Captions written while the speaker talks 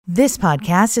This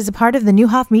podcast is a part of the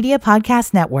Newhoff Media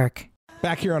Podcast Network.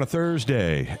 Back here on a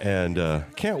Thursday, and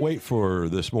can't wait for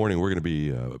this morning. We're going to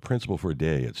be principal for a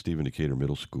day at Stephen Decatur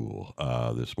Middle School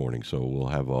this morning, so we'll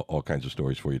have all kinds of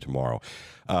stories for you tomorrow.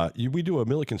 We do a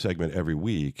Milliken segment every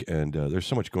week, and there's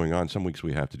so much going on. Some weeks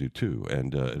we have to do two,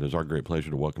 and it is our great pleasure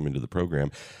to welcome into the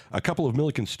program a couple of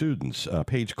Milliken students,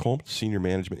 Paige Coleman, Senior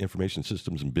Management Information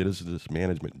Systems and Business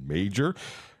Management major,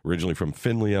 originally from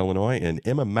Findlay, Illinois, and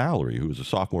Emma Mallroy, who is a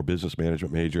sophomore business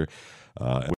management major,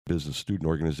 business student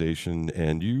organization,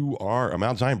 and you are a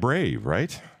Mount Zion Brave,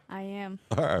 right? I am.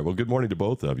 All right. Well, good morning to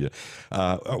both of you.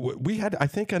 We had, I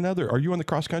think, are you on the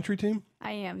cross country team?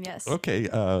 I am, yes. Okay.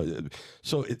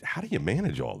 So how do you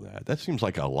manage all that? That seems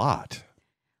like a lot.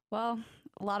 Well,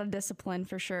 a lot of discipline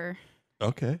for sure.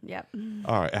 Okay. Yep.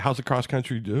 All right. How's the cross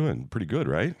country doing? Pretty good,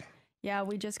 right? Yeah,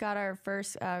 we just got our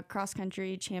first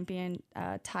cross-country champion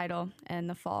title in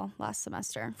the fall last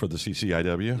semester. For the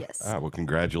CCIW? Yes. Well,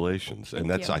 congratulations. Thank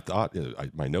and that's, you. I thought,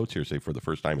 my notes here say for the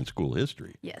first time in school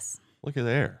history. Yes. Look at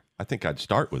there. I think I'd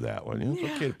start with that one.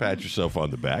 It's okay to pat yourself on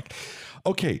the back.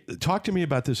 Okay, talk to me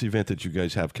about this event that you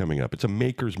guys have coming up. It's a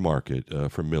maker's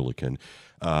market for Milliken.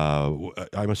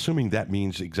 I'm assuming that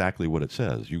means exactly what it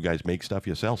says. You guys make stuff,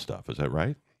 you sell stuff. Is that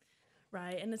right?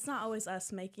 Right, and it's not always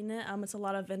us making it. It's a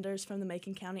lot of vendors from the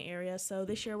Macon County area. So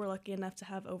this year we're lucky enough to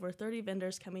have over 30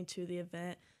 vendors coming to the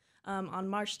event on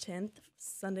March 10th,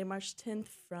 Sunday, March 10th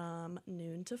from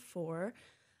noon to 4.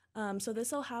 So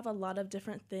this will have a lot of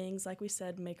different things, like we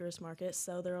said, makers market.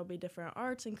 So there will be different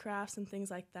arts and crafts and things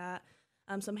like that.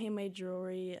 Some handmade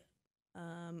jewelry,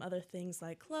 other things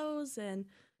like clothes and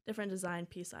different design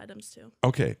piece items too.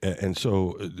 Okay, and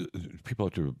so people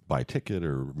have to buy a ticket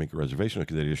or make a reservation, or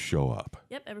can they just show up?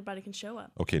 Yep, everybody can show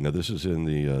up. Okay, now this is in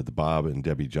the Bob and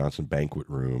Debbie Johnson banquet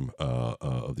room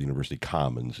of the University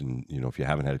Commons, and if you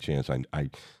haven't had a chance,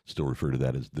 I still refer to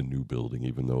that as the new building,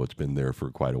 even though it's been there for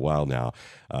quite a while now.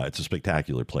 It's a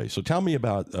spectacular place. So tell me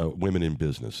about Women in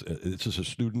Business. Is this a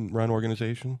student-run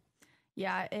organization?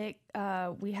 Yeah,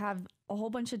 we have a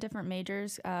whole bunch of different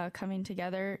majors coming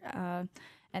together,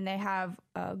 and they have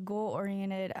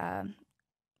goal-oriented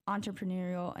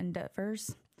entrepreneurial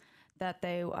endeavors that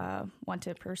they want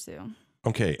to pursue.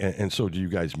 Okay, and so do you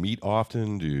guys meet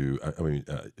often?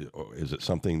 Is it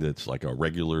something that's like a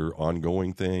regular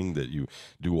ongoing thing that you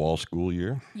do all school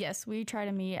year? Yes, we try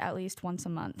to meet at least once a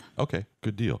month. Okay,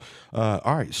 good deal.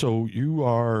 All right, so you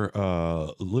are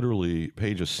literally,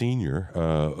 Paige, a senior.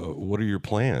 What are your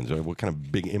plans? What kind of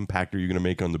big impact are you going to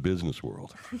make on the business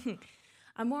world?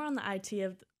 I'm more on the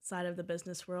IT side of the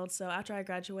business world. So after I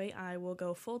graduate, I will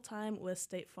go full-time with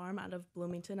State Farm out of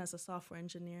Bloomington as a software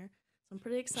engineer. So I'm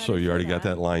pretty excited. So you already got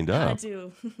that lined up. I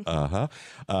do.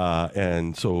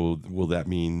 And so will that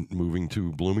mean moving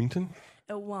to Bloomington?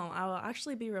 It won't. I will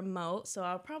actually be remote, so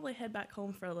I'll probably head back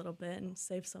home for a little bit and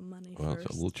save some money Well, first.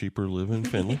 it's a little cheaper to live in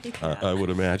Finland, Yeah. I would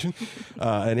imagine.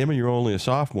 And Emma, you're only a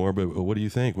sophomore, but what do you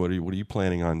think? What are you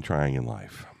planning on trying in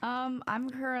life? I'm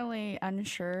currently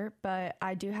unsure, but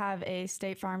I do have a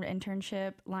State Farm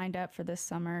internship lined up for this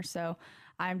summer, so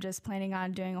I'm just planning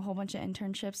on doing a whole bunch of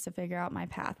internships to figure out my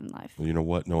path in life. Well, you know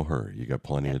what? No hurry. You got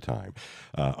plenty of time.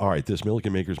 All right. This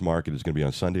Milliken Makers Market is going to be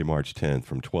on Sunday, March 10th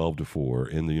from 12 to 4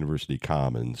 in the University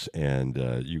Commons. And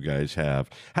you guys have,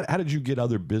 how did you get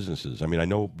other businesses? I mean, I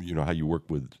know, how you work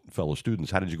with fellow students.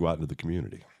 How did you go out into the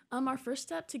community? Our first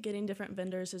step to getting different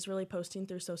vendors is really posting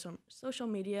through social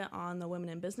media on the Women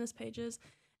in Business pages.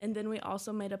 And then we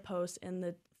also made a post in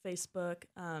the Facebook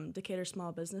Decatur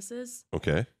Small Businesses.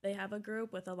 Okay. They have a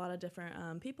group with a lot of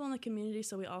different people in the community,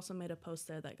 so we also made a post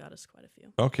there that got us quite a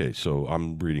few. Okay, so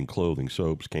I'm reading clothing,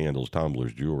 soaps, candles,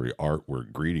 tumblers, jewelry,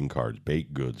 artwork, greeting cards,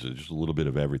 baked goods, just a little bit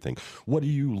of everything. What do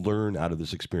you learn out of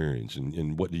this experience,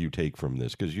 and what do you take from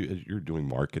this? Because you're doing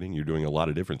marketing, you're doing a lot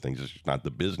of different things. It's just not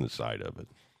the business side of it.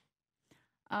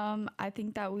 I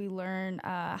think that we learn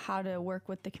how to work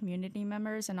with the community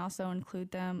members and also include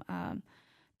them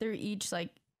through each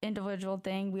individual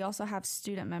thing. We also have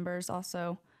student members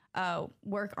also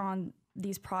work on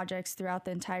these projects throughout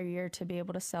the entire year to be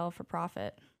able to sell for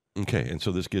profit. Okay, and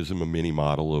so this gives them a mini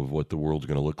model of what the world's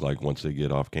going to look like once they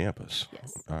get off campus.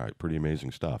 Yes. All right, pretty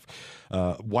amazing stuff.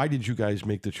 Why did you guys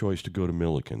make the choice to go to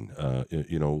Milliken?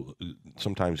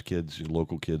 Sometimes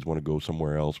local kids want to go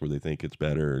somewhere else where they think it's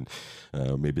better,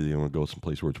 and maybe they want to go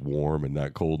someplace where it's warm and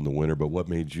not cold in the winter. But what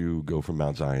made you go from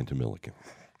Mount Zion to Milliken?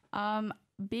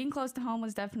 Being close to home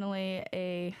was definitely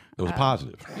It was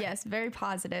positive. Yes, very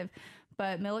positive.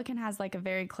 But Milliken has a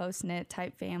very close-knit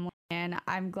type family, and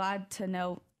I'm glad to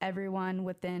know everyone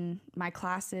within my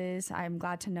classes. I'm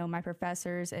glad to know my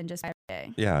professors and just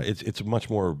Yeah, it's a much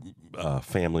more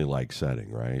family-like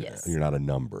setting, right? Yes. You're not a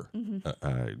number.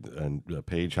 And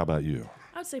Paige, how about you?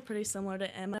 I would say pretty similar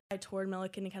to Emma. I toured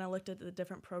Milliken and kind of looked at the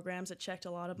different programs. It checked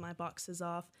a lot of my boxes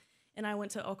off. And I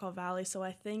went to Ocala Valley, so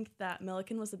I think that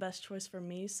Milliken was the best choice for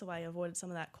me, so I avoided some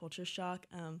of that culture shock.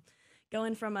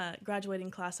 Going from a graduating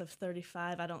class of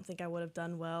 35, I don't think I would have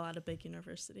done well at a big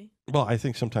university. Well, I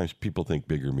think sometimes people think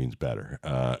bigger means better,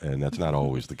 and that's not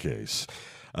always the case.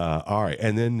 All right,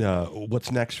 and then what's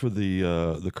next for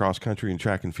the cross country and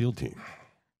track and field team?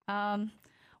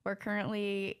 We're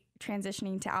currently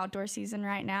transitioning to outdoor season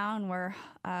right now, and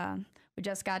we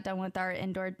just got done with our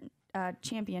indoor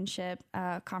championship,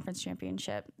 conference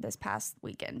championship this past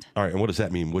weekend. All right, and what does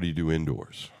that mean? What do you do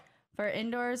indoors? For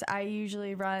indoors, I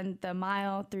usually run the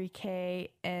mile, 3K,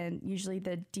 and usually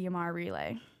the DMR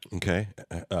relay. Okay,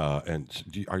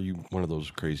 and are you one of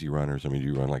those crazy runners? I mean, do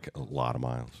you run like a lot of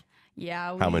miles?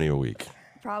 Yeah. How many a week?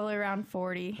 Probably around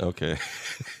 40. Okay.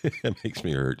 It makes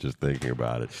me hurt just thinking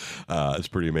about it. It's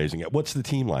pretty amazing. What's the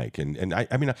team like? And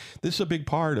I mean, this is a big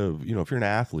part of, if you're an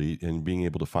athlete and being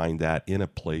able to find that in a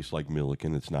place like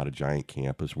Milliken, it's not a giant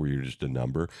campus where you're just a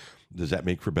number. Does that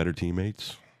make for better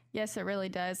teammates? Yes, it really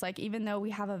does. Like, even though we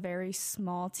have a very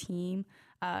small team,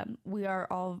 we are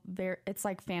all it's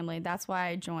like family. That's why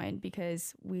I joined,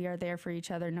 because we are there for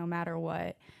each other no matter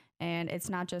what. And it's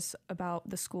not just about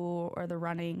the school or the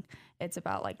running. It's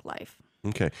about like life.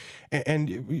 Okay. And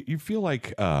you feel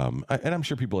like, and I'm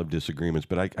sure people have disagreements,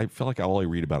 but I feel like all I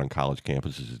read about on college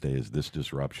campuses today is this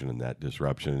disruption and that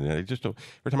disruption. And I just don't,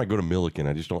 every time I go to Milliken,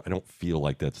 I don't feel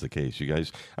like that's the case. You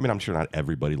guys, I mean, I'm sure not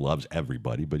everybody loves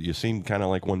everybody, but you seem kind of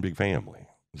like one big family.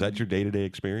 Is that your day-to-day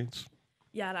experience?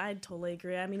 Yeah, I totally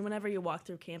agree. I mean, whenever you walk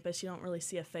through campus, you don't really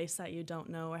see a face that you don't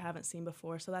know or haven't seen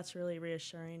before. So that's really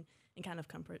reassuring and kind of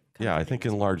comfort. Yeah, I think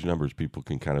in large numbers, people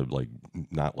can kind of like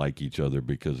not like each other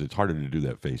because it's harder to do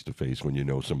that face to face when you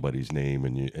know somebody's name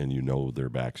and you know their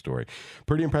backstory.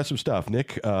 Pretty impressive stuff,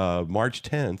 Nick. March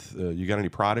 10th, you got any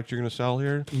product you're going to sell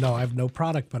here? No, I have no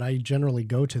product, but I generally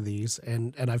go to these,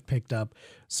 and I've picked up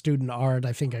student art.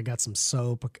 I think I got some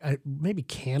soap, maybe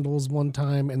candles one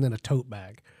time, and then a tote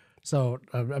bag. So,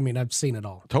 I mean, I've seen it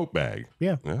all. Tote bag.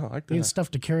 Yeah. Yeah, I like that. Need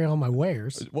stuff to carry all my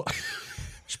wares. Well,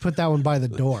 Should put that one by the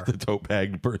door. The tote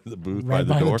bag, the booth Right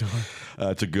by the door. door.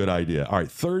 It's a good idea. All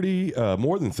right,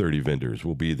 more than 30 vendors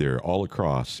will be there all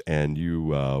across. And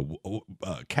you,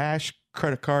 cash,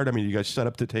 credit card, I mean, you guys set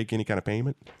up to take any kind of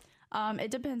payment? It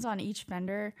depends on each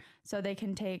vendor. So they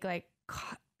can take like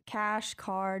cash,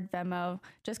 card, Venmo,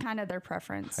 just kind of their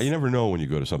preference. You never know when you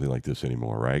go to something like this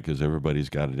anymore, right? Because everybody's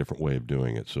got a different way of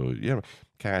doing it. So,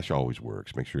 cash always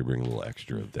works. Make sure you bring a little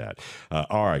extra of that.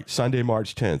 All right, Sunday,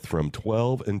 March 10th from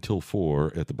 12 until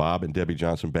 4 at the Bob and Debbie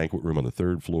Johnson Banquet Room on the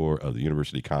 3rd floor of the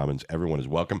University Commons. Everyone is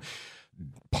welcome.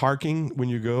 Parking, when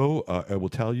you go, I will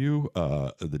tell you,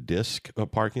 the disc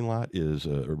parking lot is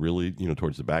really,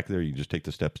 towards the back there. You can just take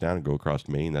the steps down and go across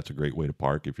Main. That's a great way to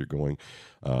park if you're going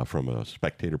from a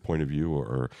spectator point of view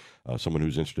or someone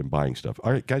who's interested in buying stuff.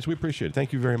 All right, guys, we appreciate it.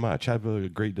 Thank you very much. Have a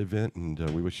great event, and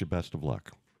we wish you best of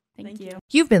luck. Thank you.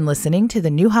 You've been listening to the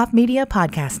Newhoff Media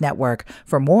Podcast Network.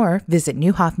 For more, visit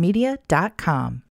newhoffmedia.com.